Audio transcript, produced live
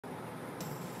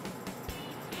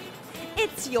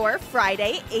It's your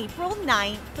Friday, April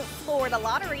 9th, Florida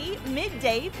Lottery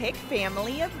Midday Pick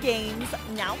family of games,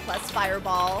 now plus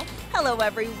Fireball. Hello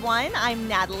everyone, I'm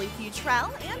Natalie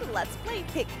Futrell, and let's play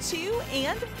Pick 2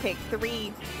 and Pick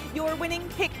 3. Your winning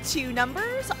Pick 2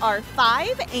 numbers are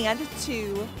 5 and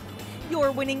 2.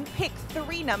 Your winning Pick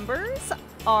 3 numbers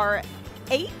are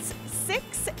 8,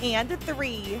 6, and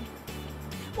 3.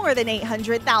 More than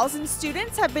 800,000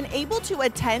 students have been able to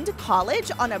attend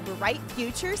college on a Bright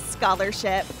Futures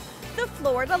scholarship. The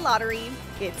Florida Lottery,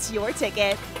 it's your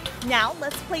ticket. Now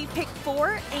let's play Pick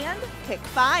 4 and Pick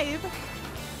 5.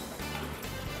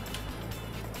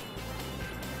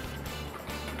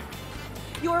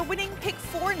 Your winning Pick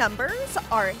 4 numbers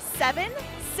are 7,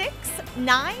 6,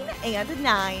 9, and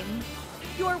 9.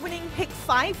 Your winning Pick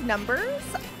 5 numbers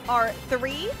are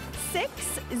 3,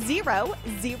 6, 0,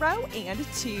 0, and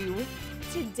 2.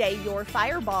 Today your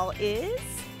Fireball is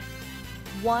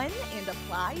 1 and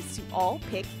applies to all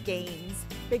Pick games.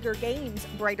 Bigger games,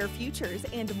 brighter futures,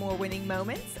 and more winning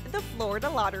moments. The Florida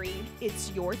Lottery,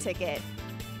 it's your ticket.